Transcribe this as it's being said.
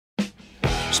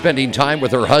spending time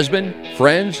with her husband,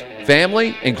 friends,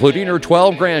 family, including her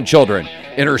 12 grandchildren.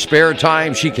 In her spare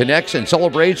time, she connects and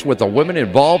celebrates with the women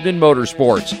involved in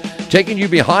motorsports, taking you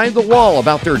behind the wall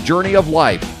about their journey of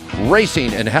life,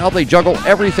 racing, and how they juggle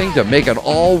everything to make it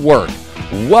all work.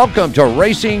 Welcome to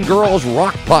Racing Girls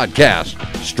Rock Podcast.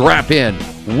 Strap in,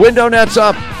 window nets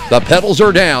up, the pedals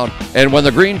are down, and when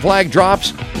the green flag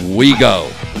drops, we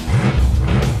go.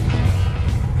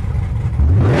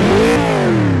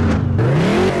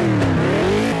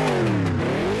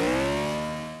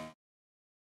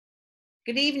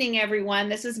 Good evening, everyone.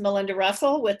 This is Melinda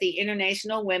Russell with the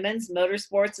International Women's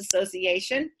Motorsports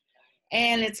Association,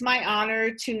 and it's my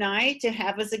honor tonight to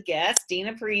have as a guest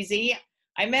Dina Parisi.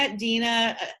 I met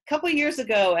Dina a couple years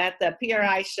ago at the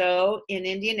PRI show in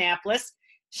Indianapolis.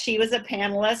 She was a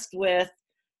panelist with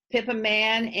Pippa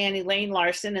Mann and Elaine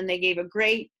Larson, and they gave a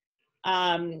great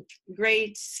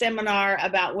seminar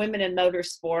about women in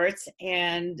motorsports.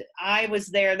 And I was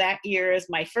there that year as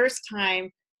my first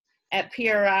time at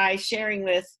PRI sharing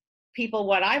with people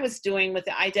what I was doing with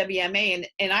the IWMA.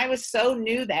 And I was so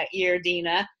new that year,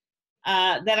 Dina,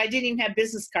 that I didn't even have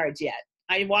business cards yet.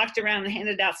 I walked around and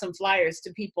handed out some flyers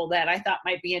to people that I thought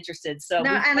might be interested. So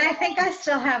no, and I think I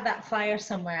still have that flyer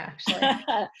somewhere, actually.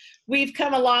 We've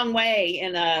come a long way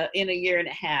in a year and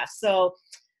a half. So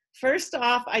first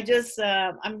off, I'm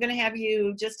going to have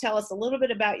you just tell us a little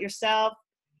bit about yourself,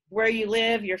 where you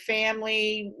live, your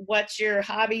family, what your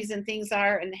hobbies and things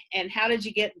are, and how did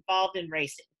you get involved in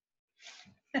racing?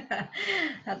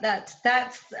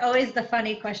 That's always the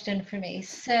funny question for me.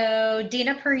 So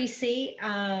Dina Parisi,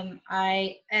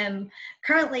 I am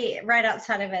currently right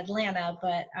outside of Atlanta,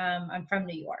 but I'm from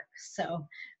New York. So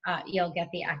you'll get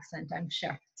the accent, I'm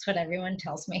sure. That's what everyone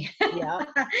tells me. Yeah.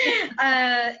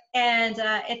 And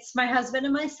it's my husband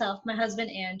and myself, my husband,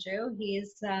 Andrew.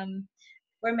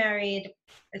 We're married,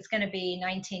 it's going to be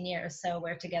 19 years, so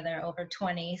we're together over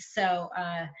 20. So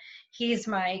he's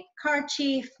my car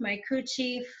chief, my crew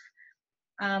chief,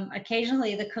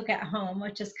 occasionally the cook at home,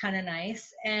 which is kind of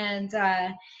nice. And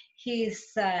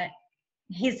he's a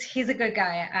good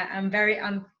guy. I'm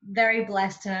very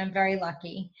blessed, and I'm very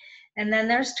lucky. And then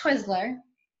there's Twizzler.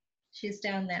 She's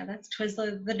down there. That's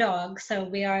Twizzler the dog. So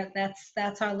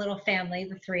that's our little family,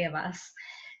 the three of us.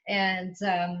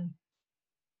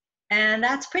 And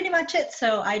that's pretty much it.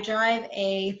 So I drive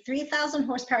a 3,000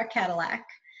 horsepower Cadillac.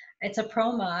 It's a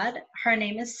Pro Mod. Her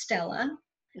name is Stella.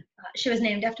 She was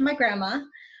named after my grandma.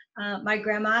 My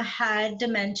grandma had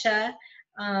dementia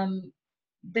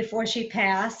before she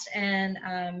passed, and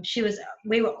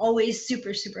we were always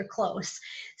super, super close.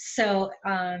 So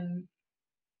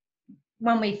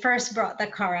when we first brought the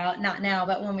car out, not now,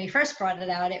 but when we first brought it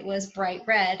out, it was bright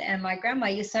red, and my grandma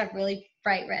used to have really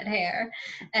bright red hair.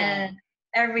 And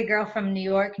every girl from New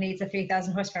York needs a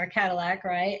 3,000 horsepower Cadillac,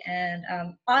 right? And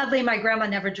oddly, my grandma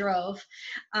never drove.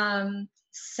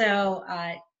 So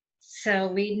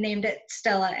we named it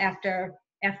Stella after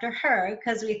her,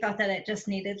 because we thought that it just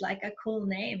needed like a cool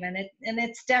name. And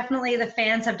it's definitely, the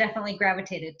fans have definitely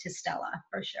gravitated to Stella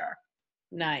for sure.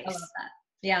 Nice. I love that.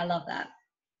 Yeah, I love that.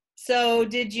 So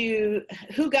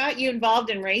who got you involved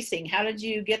in racing? How did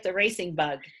you get the racing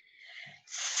bug?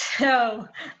 So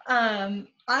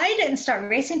I didn't start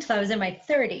racing until I was in my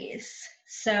 30s.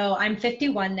 So I'm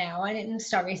 51 now. I didn't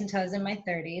start racing until I was in my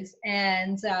 30s.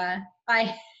 And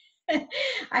my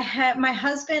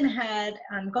husband had,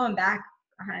 going back,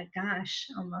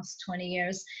 almost 20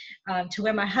 years, to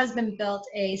where my husband built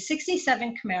a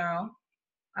 67 Camaro.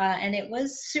 And it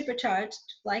was supercharged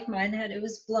like mine had. It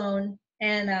was blown.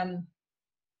 And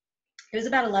it was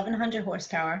about 1,100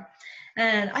 horsepower.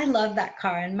 And I loved that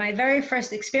car. And my very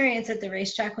first experience at the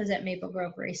racetrack was at Maple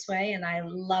Grove Raceway. And I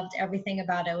loved everything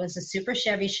about it. It was a super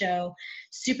Chevy show,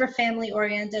 super family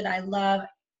oriented. I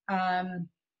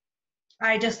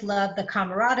just loved the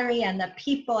camaraderie and the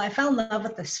people. I fell in love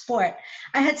with the sport.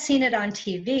 I had seen it on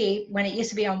TV when it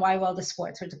used to be on Why World of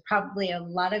Sports, which probably a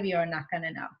lot of you are not going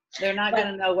to know. They're not going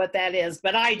to know what that is,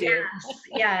 but I do.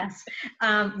 Yes.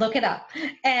 Look it up.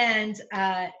 And,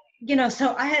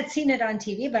 so I had seen it on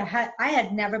TV, but I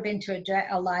had never been to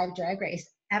a live drag race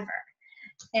ever.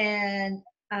 And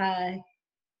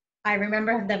I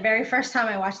remember the very first time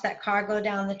I watched that car go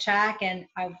down the track, and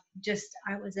I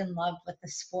was in love with the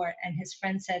sport. And his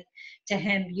friend said to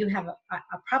him, "You have a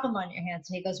problem on your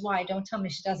hands." And he goes, "Why? Don't tell me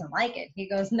she doesn't like it." He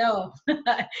goes, "No,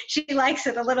 she likes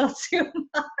it a little too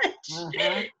much."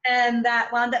 Uh-huh. And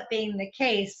that wound up being the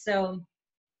case. So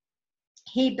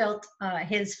he built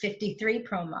his 53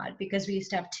 Pro Mod, because we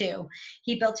used to have two.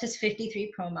 He built his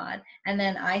 53 Pro Mod, and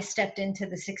then I stepped into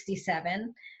the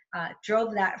 67.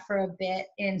 drove that for a bit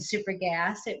in super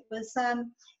gas. It was,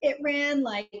 it ran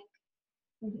like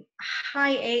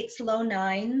high eights, low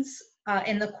nines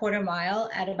in the quarter mile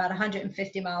at about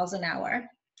 150 miles an hour.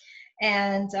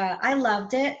 And I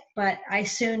loved it, but I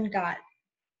soon got,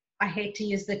 I hate to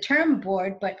use the term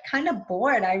bored, but kind of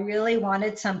bored. I really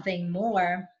wanted something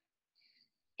more.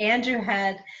 Andrew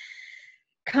had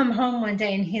come home one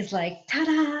day and he's like,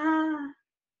 ta-da!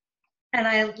 And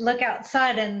I look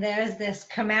outside and there's this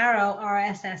Camaro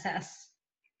RSSS.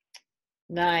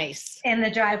 Nice. In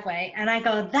the driveway. And I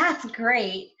go, that's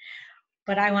great,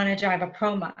 but I want to drive a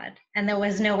Pro Mod. And there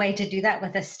was no way to do that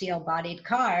with a steel-bodied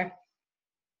car.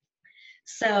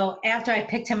 So after I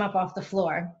picked him up off the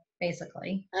floor,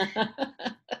 basically,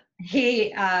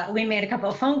 we made a couple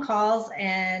of phone calls,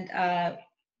 and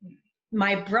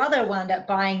my brother wound up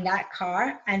buying that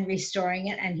car and restoring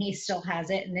it, and he still has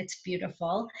it, and it's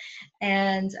beautiful.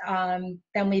 And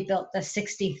then we built the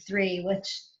 63,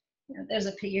 which, you know, there's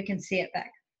you can see it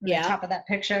back on the top of that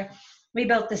picture. We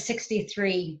built the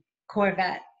 63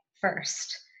 Corvette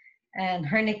first, and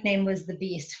her nickname was the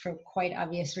Beast for quite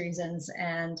obvious reasons,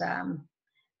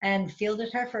 and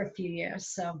fielded her for a few years.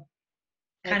 So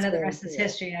kind of the rest is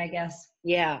history, I guess.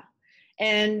 Yeah.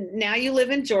 And now you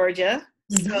live in Georgia.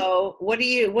 Mm-hmm. So what are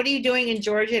you doing in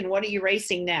Georgia, and what are you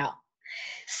racing now?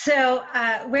 So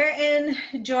we're in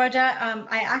Georgia.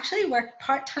 I actually work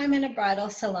part-time in a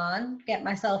bridal salon, get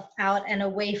myself out and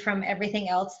away from everything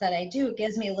else that I do. It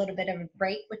gives me a little bit of a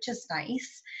break, which is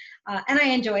nice. And I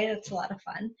enjoy it. It's a lot of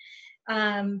fun.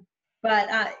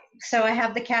 So I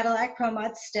have the Cadillac Pro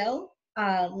Mod still.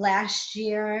 Last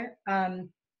year,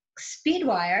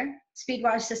 Speedwire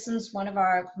Systems, one of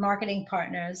our marketing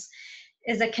partners,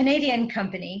 is a Canadian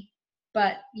company,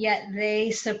 but yet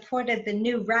they supported the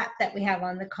new wrap that we have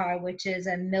on the car, which is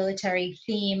a military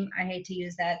theme. I hate to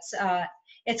use that.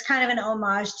 It's kind of an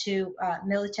homage to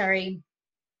military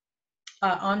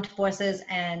armed forces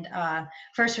and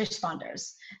first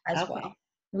responders as well.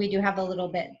 We do have a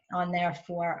little bit on there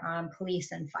for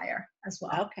police and fire as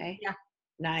well. Okay. Yeah.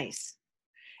 Nice.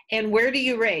 And where do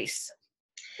you race?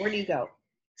 Where do you go?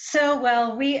 So,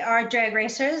 well, we are drag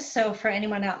racers. So for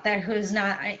anyone out there who's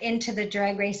not into the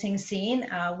drag racing scene,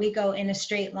 we go in a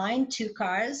straight line, 2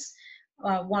 cars,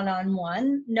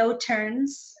 one-on-one, no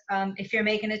turns. If you're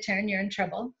making a turn, you're in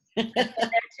trouble. There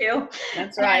too.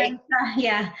 That's right. And,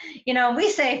 yeah. You know, we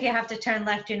say if you have to turn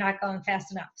left, you're not going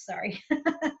fast enough. Sorry.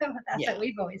 That's what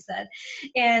we've always said.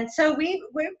 And so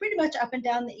we're pretty much up and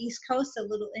down the East Coast, a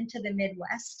little into the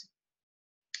Midwest.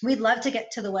 We'd love to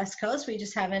get to the West Coast. We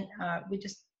just haven't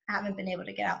been able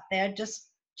to get out there just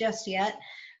yet.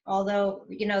 Although,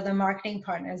 you know, the marketing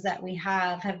partners that we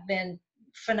have been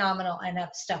phenomenal and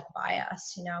have stuck by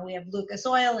us. You know, we have Lucas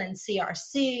Oil and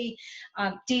CRC,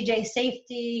 DJ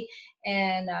Safety,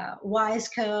 and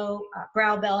Wiseco,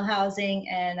 Brow Bell Housing,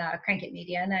 and Crankit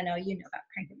Media. And I know you know about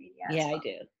Crankit Media. Yeah, I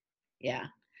do. Yeah,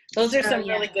 those are some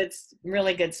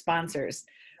really good sponsors.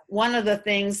 One of the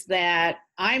things that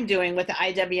I'm doing with the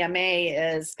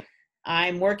IWMA is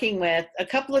I'm working with a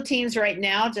couple of teams right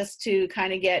now just to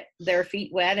kind of get their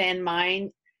feet wet and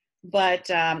mine, but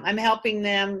I'm helping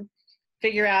them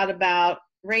figure out about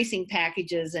racing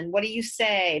packages and what do you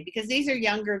say, because these are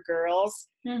younger girls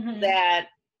that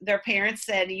their parents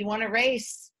said, you want to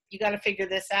race, you got to figure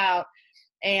this out.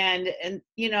 And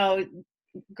you know,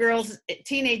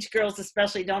 teenage girls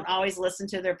especially don't always listen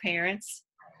to their parents.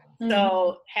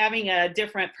 So having a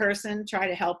different person try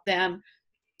to help them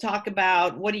talk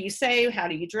about what do you say, how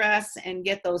do you dress, and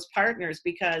get those partners,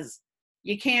 because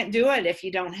you can't do it if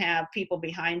you don't have people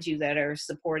behind you that are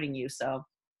supporting you. So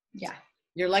yeah,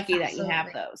 you're lucky that you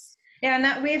have those. Yeah,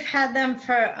 and we've had them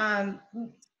for,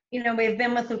 you know, we've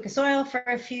been with Lucas Oil for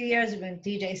a few years, we've been with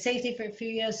DJ Safety for a few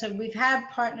years, so we've had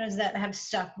partners that have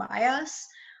stuck by us.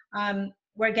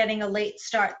 We're getting a late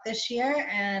start this year,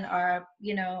 and our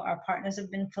partners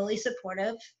have been fully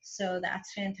supportive, so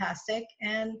that's fantastic.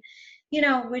 And you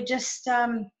know, we're just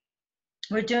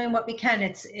we're doing what we can.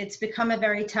 It's become a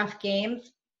very tough game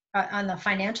on the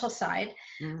financial side.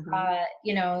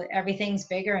 You know, everything's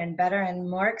bigger and better and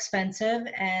more expensive,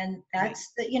 and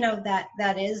that's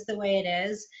that is the way it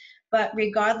is. But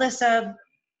regardless of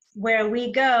where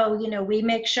we go, you know, we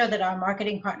make sure that our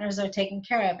marketing partners are taken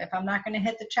care of. If I'm not going to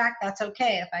hit the track, that's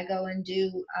okay. If I go and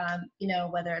do, you know,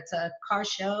 whether it's a car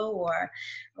show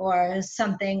or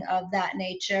something of that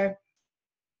nature,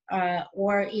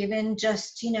 or even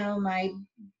just, you know, my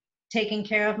taking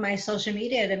care of my social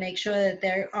media to make sure that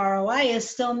their ROI is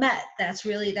still met. That's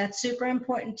super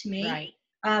important to me,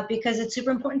 because it's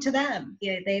super important to them.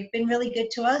 Yeah, they've been really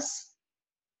good to us.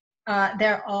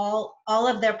 they're all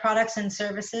of their products and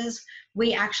services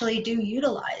we actually do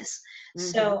utilize.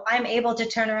 So I'm able to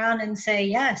turn around and say,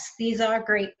 yes, these are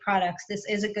great products. This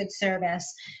is a good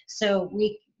service. So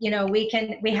we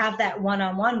have that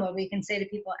one-on-one where we can say to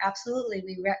people,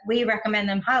 absolutely, we recommend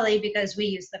them highly because we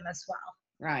use them as well.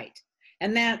 Right.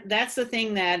 And that's the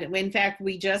thing that, in fact,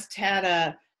 we just had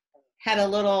a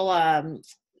little,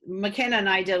 McKenna and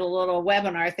I did a little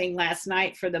webinar thing last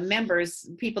night for the members,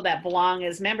 people that belong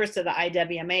as members to the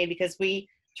IWMA, because we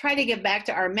try to give back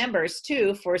to our members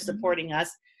too for supporting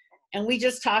us. And we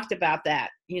just talked about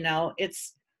that.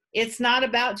 It's not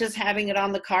about just having it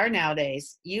on the car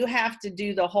nowadays. You have to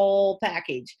do the whole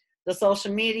package, the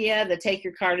social media, the take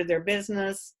your car to their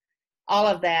business, all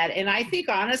of that. And I think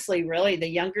honestly, really, the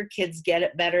younger kids get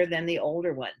it better than the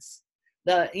older ones.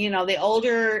 The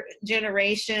older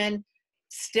generation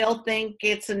still think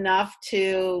it's enough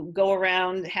to go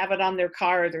around, have it on their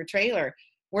car or their trailer,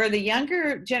 where the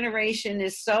younger generation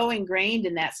is so ingrained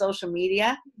in that social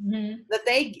media that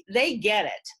they get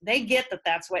it. They get that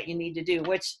that's what you need to do,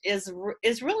 which is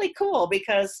really cool,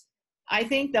 because I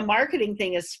think the marketing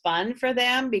thing is fun for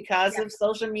them because of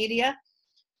social media.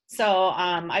 So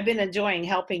I've been enjoying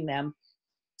helping them.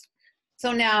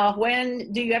 So now,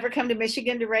 when do you ever come to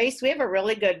Michigan to race? We have a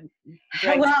really good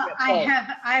drag strip.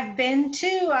 I've been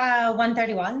to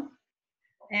 131.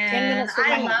 And 10 minutes from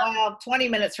my house. Well, 20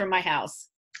 minutes from my house.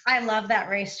 I love that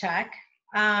racetrack.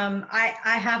 I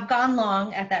have gone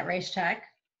long at that racetrack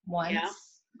once. Yeah.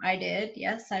 I did.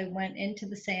 Yes, I went into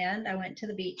the sand. I went to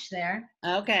the beach there.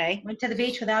 Okay. Went to the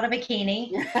beach without a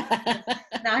bikini.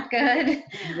 Not good.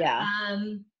 Yeah.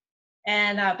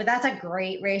 But that's a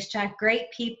great racetrack.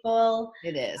 Great people.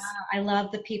 It is. I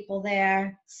love the people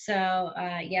there. So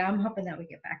I'm hoping that we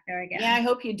get back there again. Yeah, I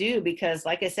hope you do, because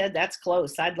like I said, that's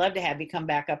close. I'd love to have you come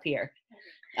back up here.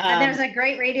 And there's a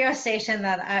great radio station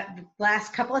that the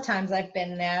last couple of times I've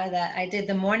been there, that I did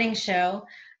the morning show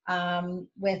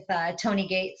with Tony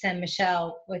Gates and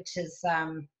Michelle, which is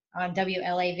on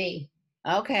WLAV.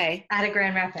 Okay. Out of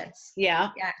Grand Rapids. Yeah.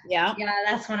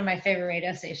 That's one of my favorite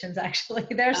radio stations, actually.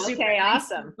 They're super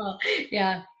awesome. People.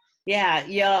 Yeah. Yeah,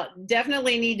 you'll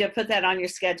definitely need to put that on your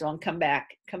schedule and come back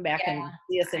and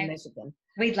see us in Michigan.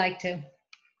 We'd like to.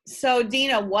 So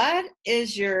Dina,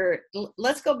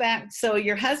 let's go back. So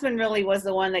your husband really was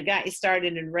the one that got you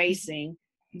started in racing.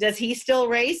 Does he still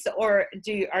race, or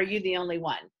are you the only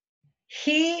one?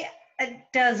 He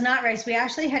does not race. We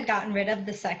actually had gotten rid of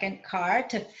the second car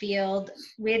to field.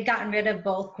 We had gotten rid of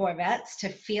both Corvettes to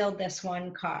field this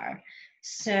one car.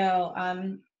 So,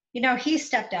 he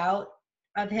stepped out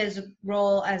of his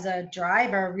role as a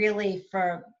driver really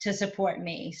to support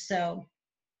me. So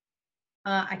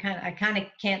I kind of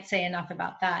can't say enough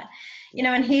about that,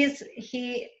 and he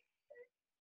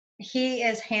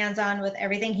is hands-on with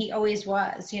everything. He always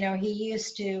was. We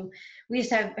used to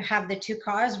have the two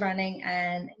cars running,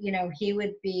 and he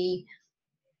would be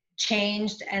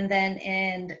changed, and then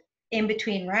in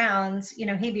between rounds,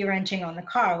 he'd be wrenching on the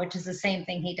car, which is the same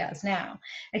thing he does now.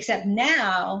 Except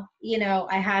now,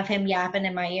 I have him yapping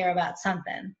in my ear about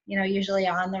something, usually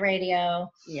on the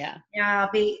radio. Yeah. I'll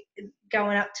be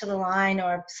going up to the line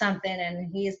or something, and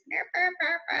he's,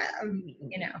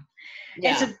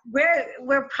 Yeah.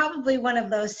 We're probably one of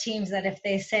those teams that if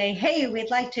they say, hey,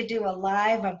 we'd like to do a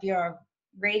live of your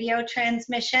radio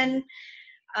transmission,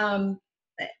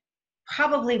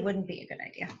 probably wouldn't be a good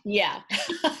idea. Yeah.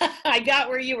 I got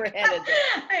where you were headed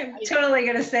there.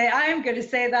 I'm going to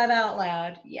say that out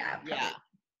loud. Yeah. Probably.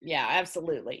 Yeah,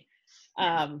 absolutely.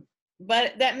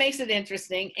 But that makes it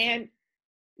interesting. And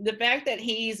the fact that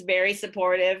he's very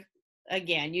supportive,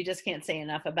 again, you just can't say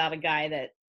enough about a guy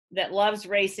that loves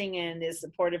racing and is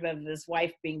supportive of his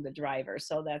wife being the driver.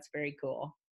 So that's very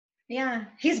cool. Yeah.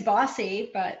 He's bossy,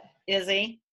 but. Is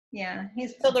he? Yeah.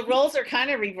 So the roles are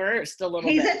kind of reversed a little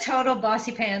bit. He's a total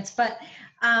bossy pants, but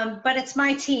it's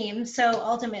my team. So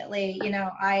ultimately,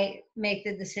 I make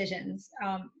the decisions.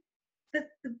 The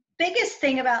biggest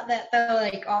thing about that, though,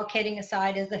 like all kidding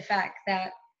aside, is the fact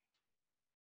that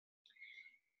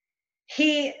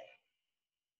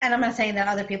and I'm not saying that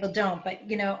other people don't, but,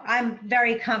 I'm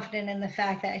very confident in the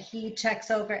fact that he checks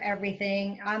over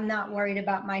everything. I'm not worried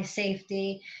about my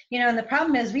safety. And the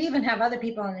problem is we even have other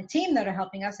people on the team that are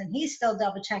helping us, and he's still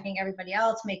double checking everybody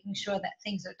else, making sure that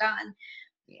things are done.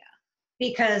 Yeah.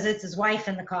 Because it's his wife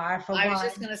in the car, for one. I was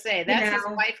just going to say, that's his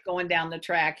wife going down the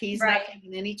track. He's not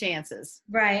taking any chances.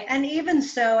 Right. And even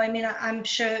so, I'm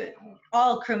sure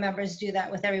all crew members do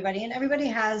that with everybody, and everybody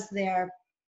has their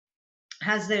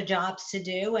jobs to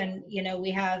do. And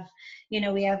we have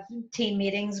team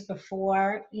meetings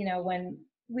before, when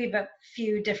we've a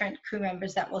few different crew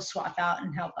members that will swap out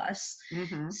and help us.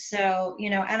 Mm-hmm. So,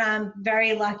 and I'm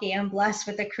very lucky. I'm blessed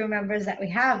with the crew members that we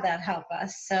have that help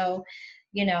us. So,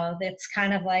 it's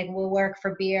kind of like we'll work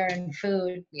for beer and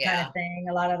food kind of thing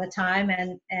a lot of the time.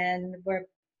 And we're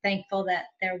thankful that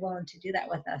they're willing to do that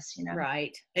with us,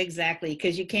 Right, exactly.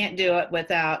 Because you can't do it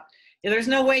without, there's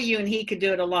no way you and he could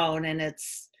do it alone. And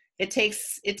it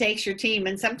takes your team.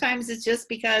 And sometimes it's just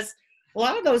because a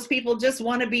lot of those people just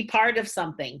want to be part of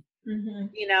something, Mm-hmm.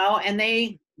 And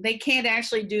they can't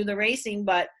actually do the racing,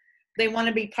 but they want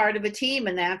to be part of a team,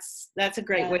 and that's a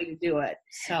great way to do it.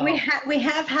 So we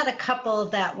have had a couple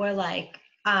that were like,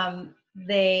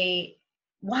 they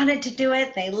wanted to do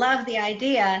it, they loved the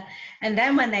idea, and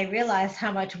then when they realized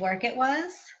how much work it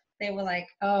was, they were like,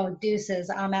 oh, deuces,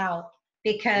 I'm out,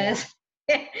 because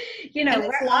and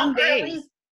it's long days.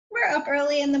 We're up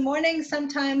early in the morning.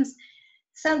 Sometimes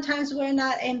we're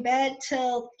not in bed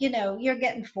till, you're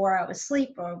getting 4 hours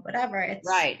sleep or whatever. It's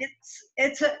right.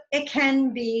 It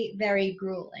can be very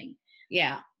grueling.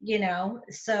 Yeah.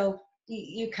 So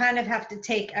you kind of have to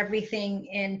take everything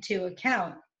into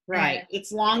account. Right.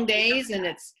 It's long days and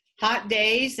it's hot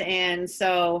days. And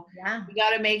so you got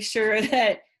to make sure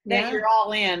that you're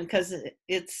all in, because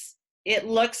it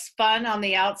looks fun on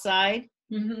the outside.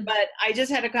 Mm-hmm. But I just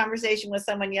had a conversation with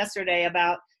someone yesterday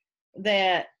about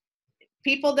that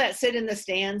people that sit in the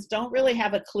stands don't really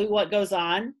have a clue what goes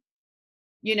on.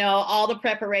 All the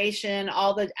preparation,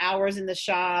 all the hours in the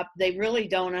shop, they really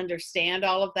don't understand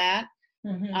all of that.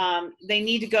 Mm-hmm. They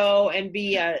need to go and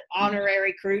be an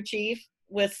honorary crew chief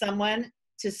with someone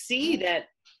to see that,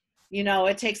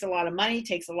 it takes a lot of money,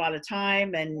 takes a lot of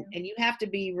time, and you have to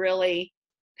be really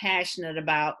passionate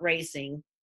about racing.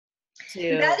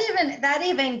 That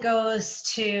even goes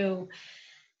to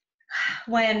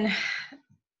when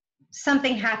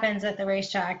something happens at the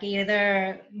racetrack,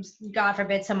 either, God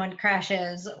forbid, someone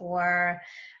crashes or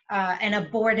an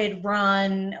aborted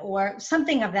run or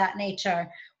something of that nature,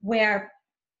 where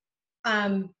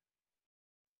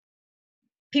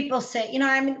people say,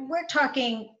 we're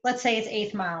talking, let's say it's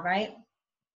 8th mile, right?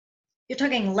 You're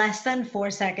talking less than 4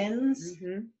 seconds.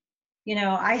 Mm-hmm.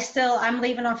 I'm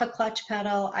leaving off a clutch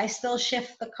pedal. I still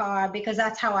shift the car because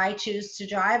that's how I choose to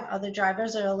drive. Other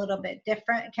drivers are a little bit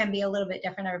different. It can be a little bit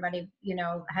different. Everybody,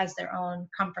 has their own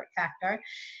comfort factor.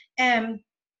 And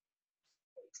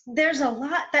there's a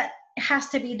lot that has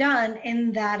to be done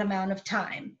in that amount of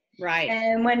time. Right.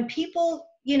 And when people,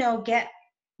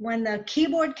 when the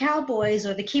keyboard cowboys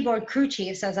or the keyboard crew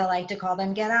chiefs, as I like to call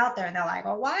them, get out there and they're like,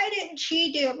 well, why didn't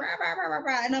she do blah, blah, blah, blah,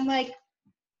 blah? And I'm like,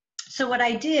 so what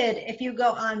I did, if you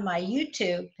go on my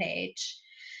YouTube page,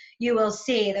 you will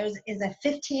see is a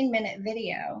 15-minute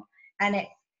video, and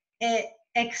it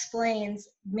explains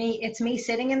it's me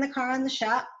sitting in the car in the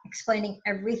shop, explaining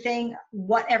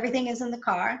what everything is in the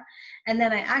car. And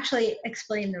then I actually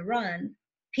explain the run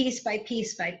piece by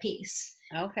piece by piece.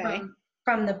 Okay.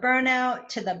 From the burnout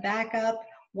to the backup,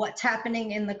 what's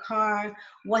happening in the car,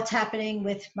 what's happening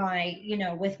with my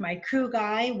crew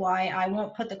guy, why I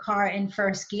won't put the car in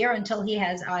first gear until he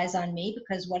has eyes on me,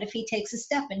 because what if he takes a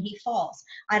step and he falls?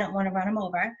 I don't want to run him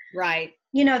over. Right.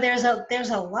 There's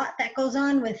a lot that goes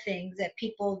on with things that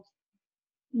people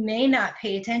may not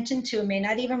pay attention to, may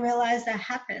not even realize that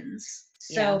happens.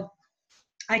 So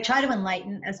I try to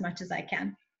enlighten as much as I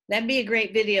can. That'd be a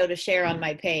great video to share on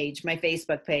my page, my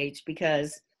Facebook page,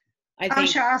 because I think,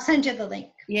 sure, I'll send you the link.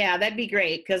 Yeah, that'd be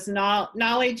great, because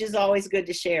knowledge is always good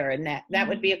to share, and that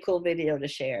would be a cool video to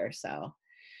share. So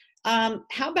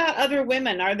how about other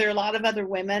women? Are there a lot of other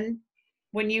women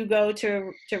when you go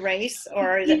to race,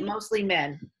 or is it mostly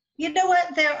men? You know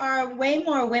what? There are way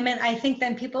more women, I think,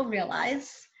 than people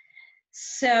realize.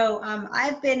 So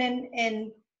I've been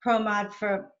in Pro Mod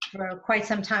for quite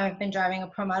some time. I've been driving a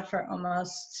Pro Mod for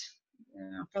almost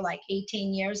for like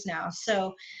 18 years now.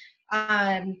 So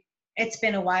it's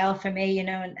been a while for me,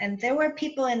 and there were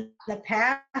people in the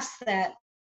past that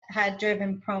had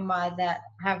driven Pro Mod that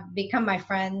have become my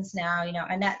friends now,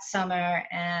 Annette Summer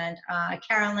and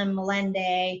Carolyn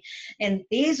Melende. And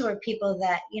these were people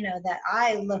that, that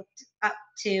I looked up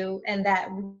to, and that,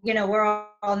 we're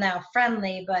all now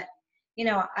friendly, but,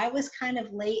 I was kind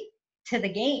of late to the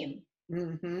game.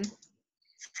 Mm-hmm.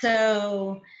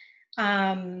 So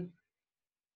I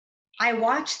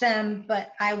watched them,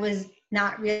 but I was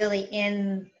not really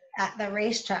at the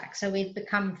racetrack. So we'd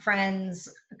become friends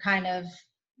kind of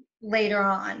later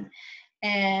on.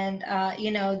 And,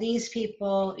 these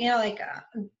people, like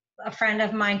a friend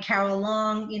of mine, Carol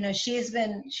Long, she's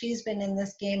been in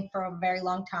this game for a very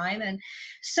long time. And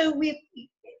so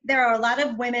there are a lot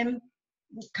of women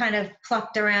kind of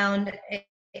plucked around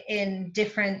in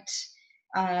different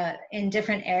in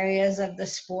different areas of the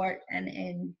sport and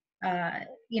in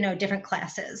different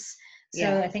classes. So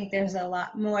Yeah. I think there's a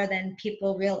lot more than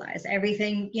people realize.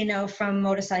 Everything, from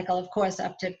motorcycle, of course,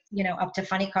 up to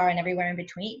funny car and everywhere in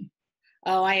between.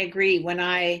 Oh, I agree. When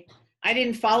I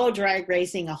didn't follow drag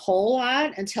racing a whole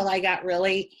lot until I got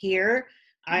really here.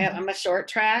 I'm a short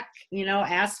track,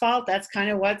 asphalt. That's kind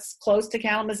of what's close to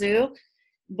Kalamazoo.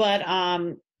 But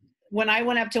when I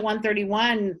went up to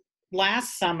 131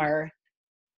 last summer,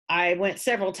 I went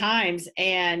several times,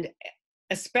 and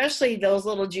especially those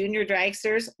little junior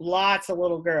dragsters, lots of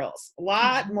little girls, a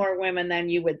lot more women than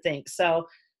you would think. So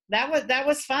that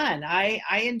was fun. I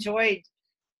enjoyed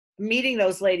meeting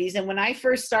those ladies. And when I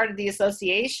first started the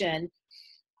association,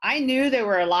 I knew there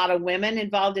were a lot of women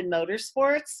involved in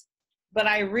motorsports, but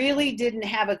I really didn't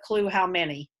have a clue how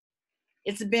many.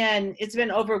 It's been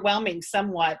overwhelming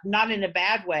somewhat, not in a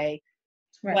bad way,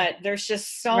 Right. but there's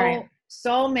just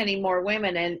so many more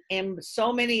women and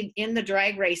so many in the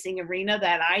drag racing arena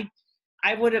that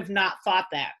I would have not thought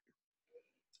that.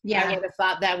 Yeah. I would have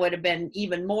thought that would have been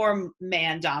even more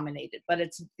man dominated, but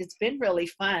it's been really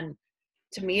fun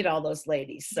to meet all those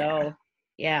ladies. So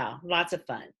yeah, lots of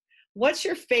fun. What's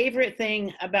your favorite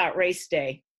thing about race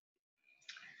day?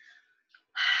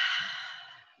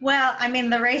 Well, I mean,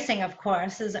 the racing, of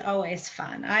course, is always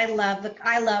fun. I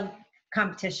love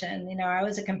competition. I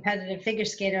was a competitive figure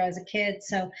skater as a kid,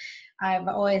 so I've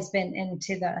always been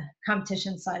into the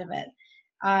competition side of it.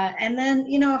 And then,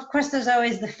 of course, there's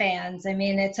always the fans. I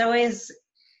mean, it's always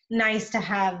nice to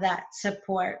have that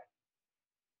support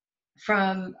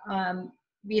from,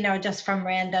 just from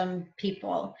random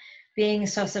people being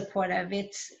so supportive.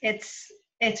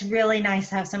 It's really nice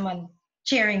to have someone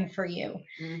cheering for you,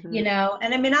 and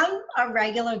I mean, I'm a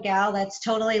regular gal that's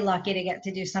totally lucky to get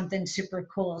to do something super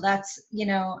cool. That's, people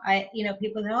know,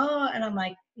 oh, and I'm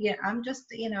like, yeah, I'm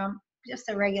just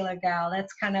a regular gal.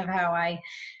 That's kind of how I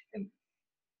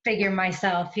figure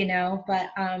myself, but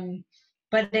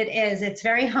it's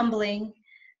very humbling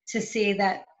to see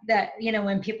that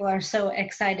when people are so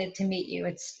excited to meet you,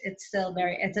 it's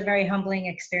a very humbling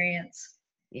experience.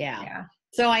 Yeah.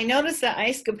 So I noticed the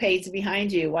ice capades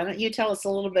behind you. Why don't you tell us a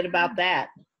little bit about that?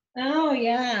 Oh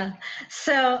yeah.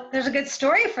 So there's a good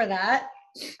story for that.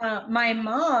 My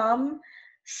mom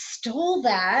stole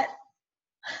that.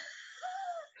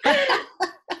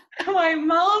 My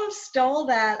mom stole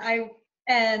that.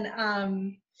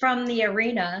 From the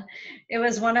arena. It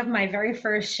was one of my very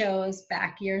first shows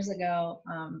back years ago.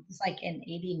 It was like in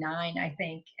 '89, I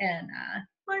think. And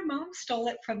my mom stole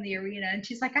it from the arena, and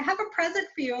she's like, I have a present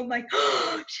for you. I'm like,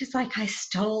 oh, she's like, I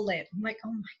stole it. I'm like,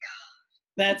 oh my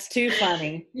God. That's too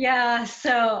funny. Yeah.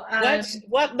 So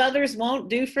what mothers won't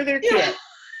do for their kids.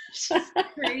 She's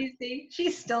crazy.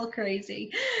 She's still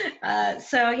crazy.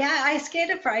 So yeah, I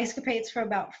skated for Ice Capades for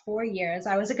about 4 years.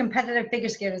 I was a competitive figure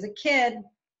skater as a kid,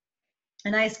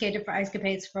 and I skated for Ice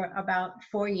Capades for about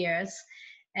 4 years.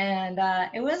 And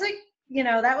it was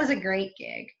that was a great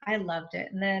gig. I loved it.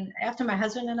 And then after my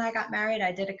husband and I got married,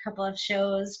 I did a couple of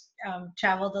shows,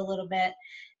 traveled a little bit.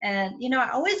 And, I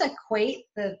always equate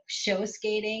the show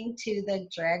skating to the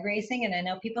drag racing. And I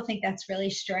know people think that's really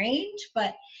strange,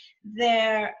 but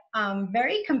they're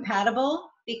very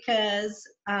compatible because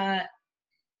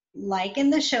like in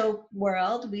the show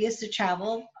world, we used to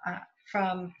travel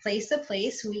from place to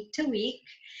place, week to week.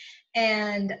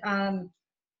 And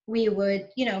we would,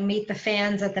 meet the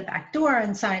fans at the back door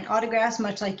and sign autographs,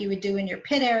 much like you would do in your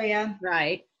pit area.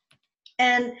 Right.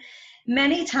 And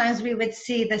many times we would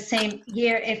see the same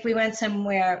year, if we went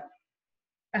somewhere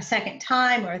a second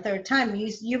time or a third time,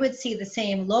 you would see the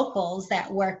same locals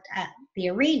that worked at the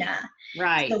arena.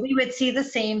 Right. So we would see the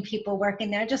same people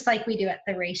working there, just like we do at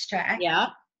the racetrack. Yeah.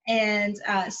 And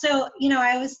so,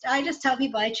 I just tell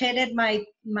people I traded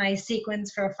my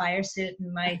sequins for a fire suit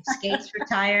and my skates for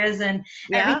tires, and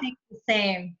everything's the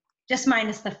same, just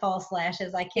minus the false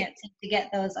lashes. I can't seem to get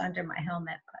those under my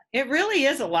helmet. But it really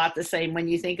is a lot the same when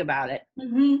you think about it.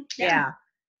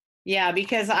 Yeah,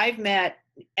 because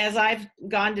as I've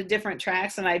gone to different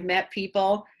tracks and I've met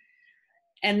people,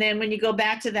 and then when you go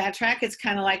back to that track, it's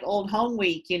kind of like old home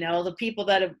week, the people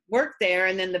that have worked there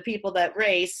and then the people that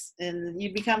race, and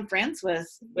you become friends with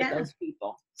those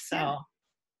people. So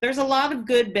there's a lot of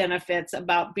good benefits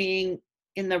about being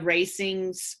in the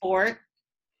racing sport,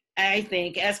 I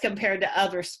think, as compared to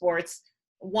other sports.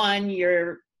 One,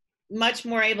 you're much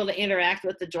more able to interact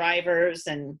with the drivers,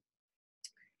 and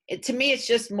to me, it's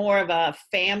just more of a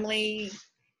family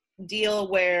deal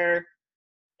where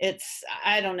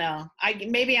I don't know.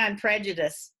 Maybe I'm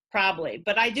prejudiced, probably,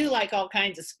 but I do like all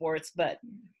kinds of sports, but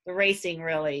the racing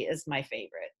really is my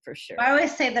favorite. for sure. I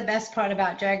always say the best part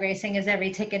about drag racing is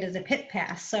every ticket is a pit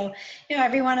pass. So,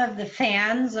 every one of the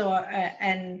fans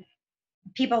and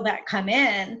people that come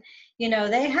in,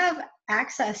 they have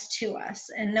access to us.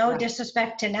 And no Right.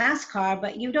 disrespect to NASCAR,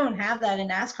 but you don't have that in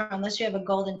NASCAR unless you have a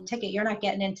golden ticket. You're not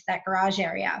getting into that garage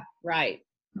area. Right.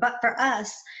 But for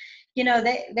us,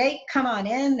 they come on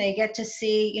in, they get to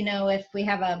see, if we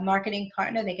have a marketing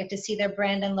partner, they get to see their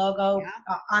brand and logo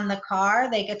on the car.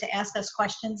 They get to ask us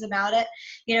questions about it.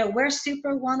 We're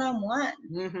super one-on-one,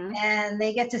 and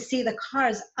they get to see the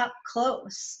cars up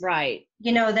close. Right.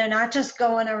 They're not just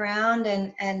going around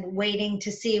and waiting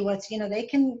to see what's, they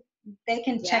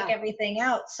can check everything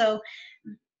out. So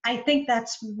I think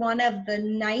that's one of the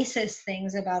nicest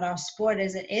things about our sport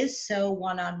is it is so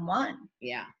one-on-one.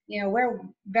 Yeah. We're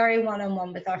very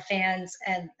one-on-one with our fans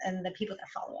and the people that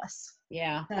follow us.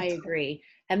 Yeah, That's I agree.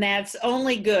 And that's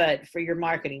only good for your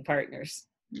marketing partners.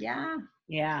 Yeah.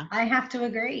 Yeah. I have to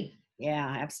agree.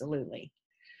 Yeah, absolutely.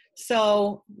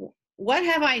 So what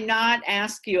have I not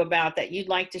asked you about that you'd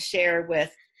like to share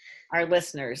with our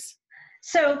listeners?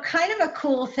 So kind of a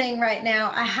cool thing right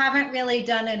now, I haven't really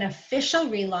done an official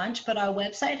relaunch, but our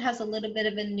website has a little bit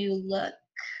of a new look.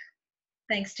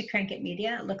 Thanks to Crank It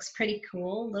Media. It looks pretty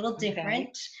cool, a little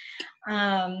different.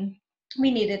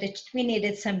 We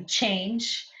needed some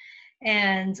change.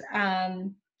 And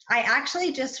I actually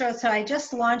I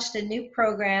just launched a new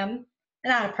program,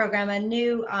 a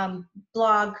new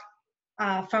blog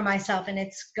for myself, and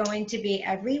it's going to be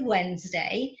every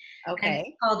Wednesday. Okay. And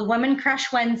it's called Woman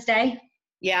Crush Wednesday.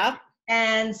 Yeah.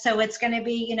 And so it's going to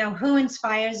be, who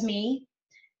inspires me.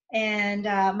 And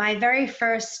my very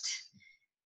first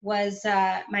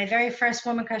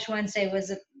Woman Crush Wednesday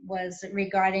was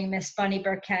regarding Miss Bunny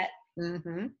Burkett,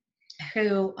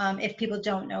 who, if people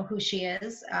don't know who she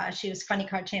is, she was funny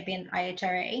car champion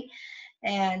IHRA,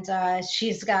 and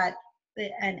she's got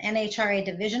an NHRA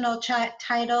divisional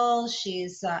title.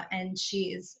 She's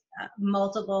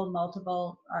multiple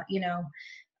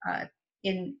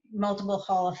in multiple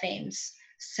Hall of Fames.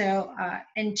 So,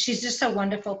 and she's just a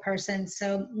wonderful person.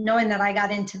 So knowing that I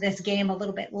got into this game a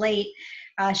little bit late,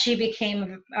 she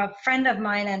became a friend of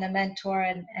mine and a mentor,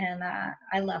 and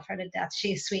I love her to death.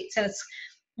 She's sweet. So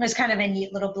there's kind of a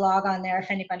neat little blog on there if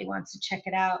anybody wants to check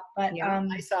it out. But yeah,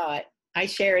 I saw it. I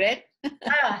shared it.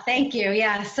 Thank you.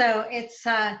 Yeah. So it's,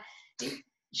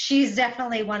 she's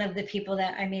definitely one of the people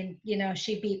that,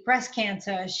 she beat breast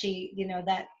cancer. She,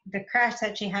 that the crash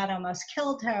that she had almost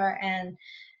killed her, and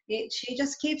she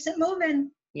just keeps it moving.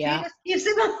 Yeah. She just keeps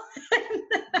it moving.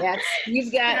 Yes.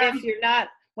 You've got, if you're not,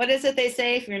 what is it they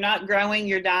say? If you're not growing,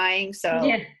 you're dying. So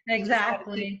yeah,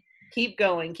 exactly. Keep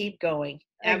going. Absolutely.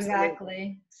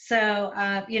 Exactly. So,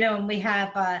 and we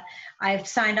have, I've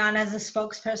signed on as a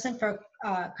spokesperson for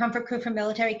Comfort Crew for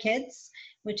Military Kids,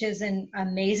 which is an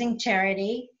amazing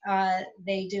charity.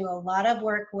 They do a lot of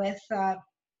work with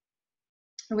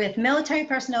military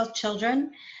personnel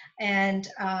children, and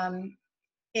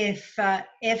if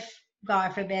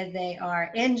God forbid they are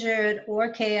injured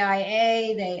or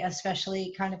KIA, they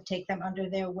especially kind of take them under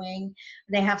their wing.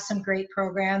 They have some great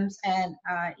programs, and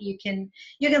you can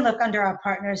look under our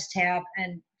partners tab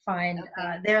and find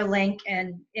their link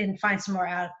and find some more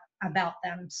out about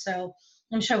them. So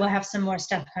I'm sure we'll have some more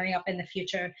stuff coming up in the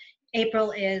future.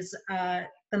 April is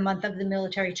the month of the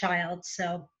military child,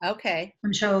 so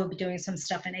I'm sure we'll be doing some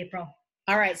stuff in April.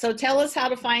 All right, so tell us how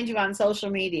to find you on social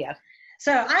media.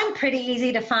 So I'm pretty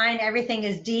easy to find. Everything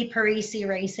is D Parisi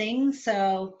Racing.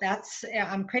 So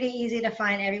I'm pretty easy to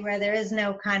find everywhere. There is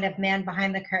no kind of man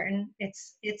behind the curtain.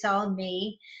 It's all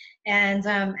me. And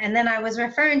then I was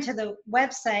referring to the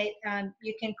website.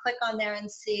 You can click on there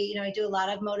and see, I do a lot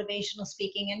of motivational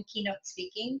speaking and keynote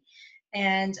speaking.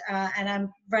 And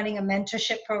I'm running a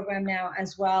mentorship program now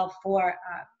as well for,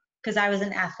 because I was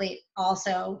an athlete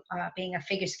also, being a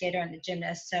figure skater and a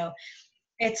gymnast. So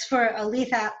it's for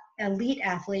elite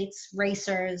athletes,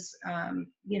 racers,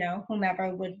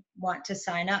 whomever would want to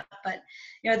sign up. But,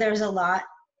 there's a lot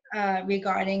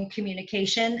regarding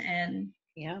communication and,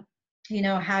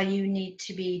 how you need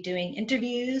to be doing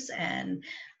interviews and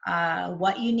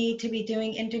what you need to be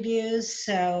doing interviews.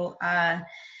 So,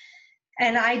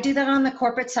 and I do that on the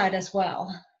corporate side as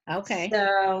well. Okay.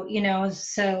 So,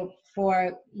 so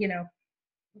for,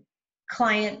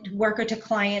 worker to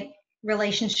client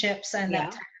relationships and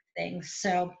that type of thing.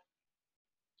 So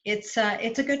it's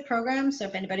a good program. So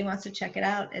if anybody wants to check it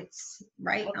out, it's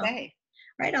right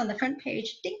on the front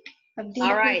page. Dink, of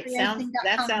all right.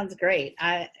 That sounds great.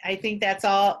 I think that's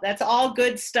all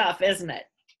good stuff, isn't it?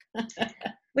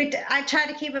 I try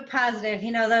to keep it positive.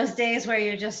 Those days where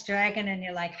you're just dragging and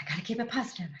you're like, I gotta keep it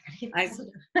positive.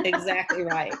 Exactly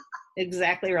right.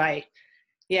 Exactly right.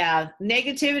 Yeah,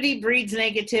 negativity breeds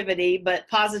negativity, but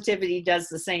positivity does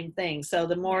the same thing. So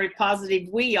the more positive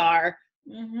we are,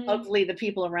 hopefully the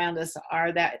people around us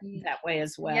are that way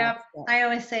as well. Yep. So, I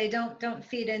always say don't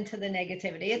feed into the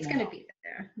negativity. It's No. going to be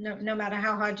there. No matter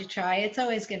how hard you try, it's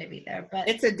always going to be there. But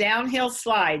it's a downhill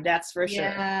slide, that's for sure.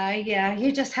 yeah,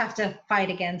 you just have to fight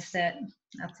against it.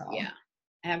 That's all. Yeah,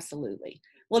 absolutely.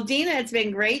 Well, Dina, it's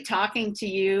been great talking to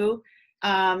you.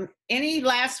 Any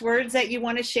last words that you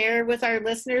want to share with our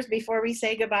listeners before we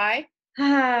say goodbye?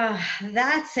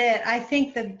 That's it. I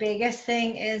think the biggest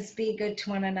thing is be good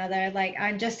to one another. Like,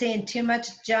 I'm just seeing too much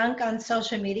junk on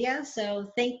social media. So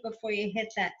think before you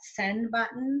hit that send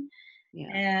button. Yeah.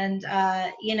 And,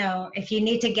 if you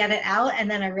need to get it out and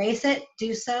then erase it,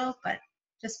 do so. But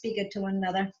just be good to one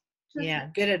another. Yeah,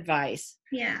 good advice.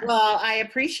 Yeah. Well, I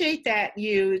appreciate that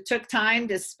you took time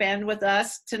to spend with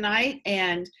us tonight.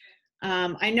 And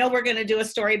I know we're going to do a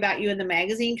story about you in the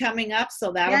magazine coming up.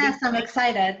 So I'm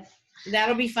excited.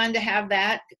 That'll be fun to have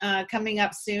that coming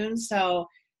up soon. So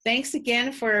thanks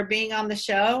again for being on the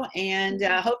show. And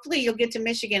hopefully you'll get to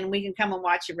Michigan and we can come and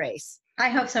watch a race. I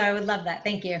hope so. I would love that.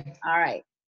 Thank you. All right.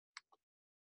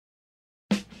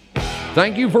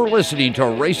 Thank you for listening to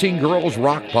Racing Girls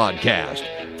Rock Podcast.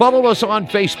 Follow us on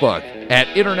Facebook at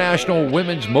International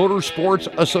Women's Motorsports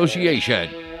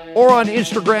Association or on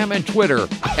Instagram and Twitter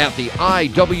at the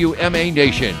IWMA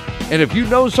Nation. And if you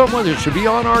know someone that should be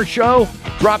on our show,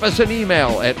 drop us an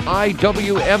email at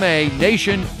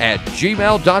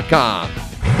iwmanation@gmail.com.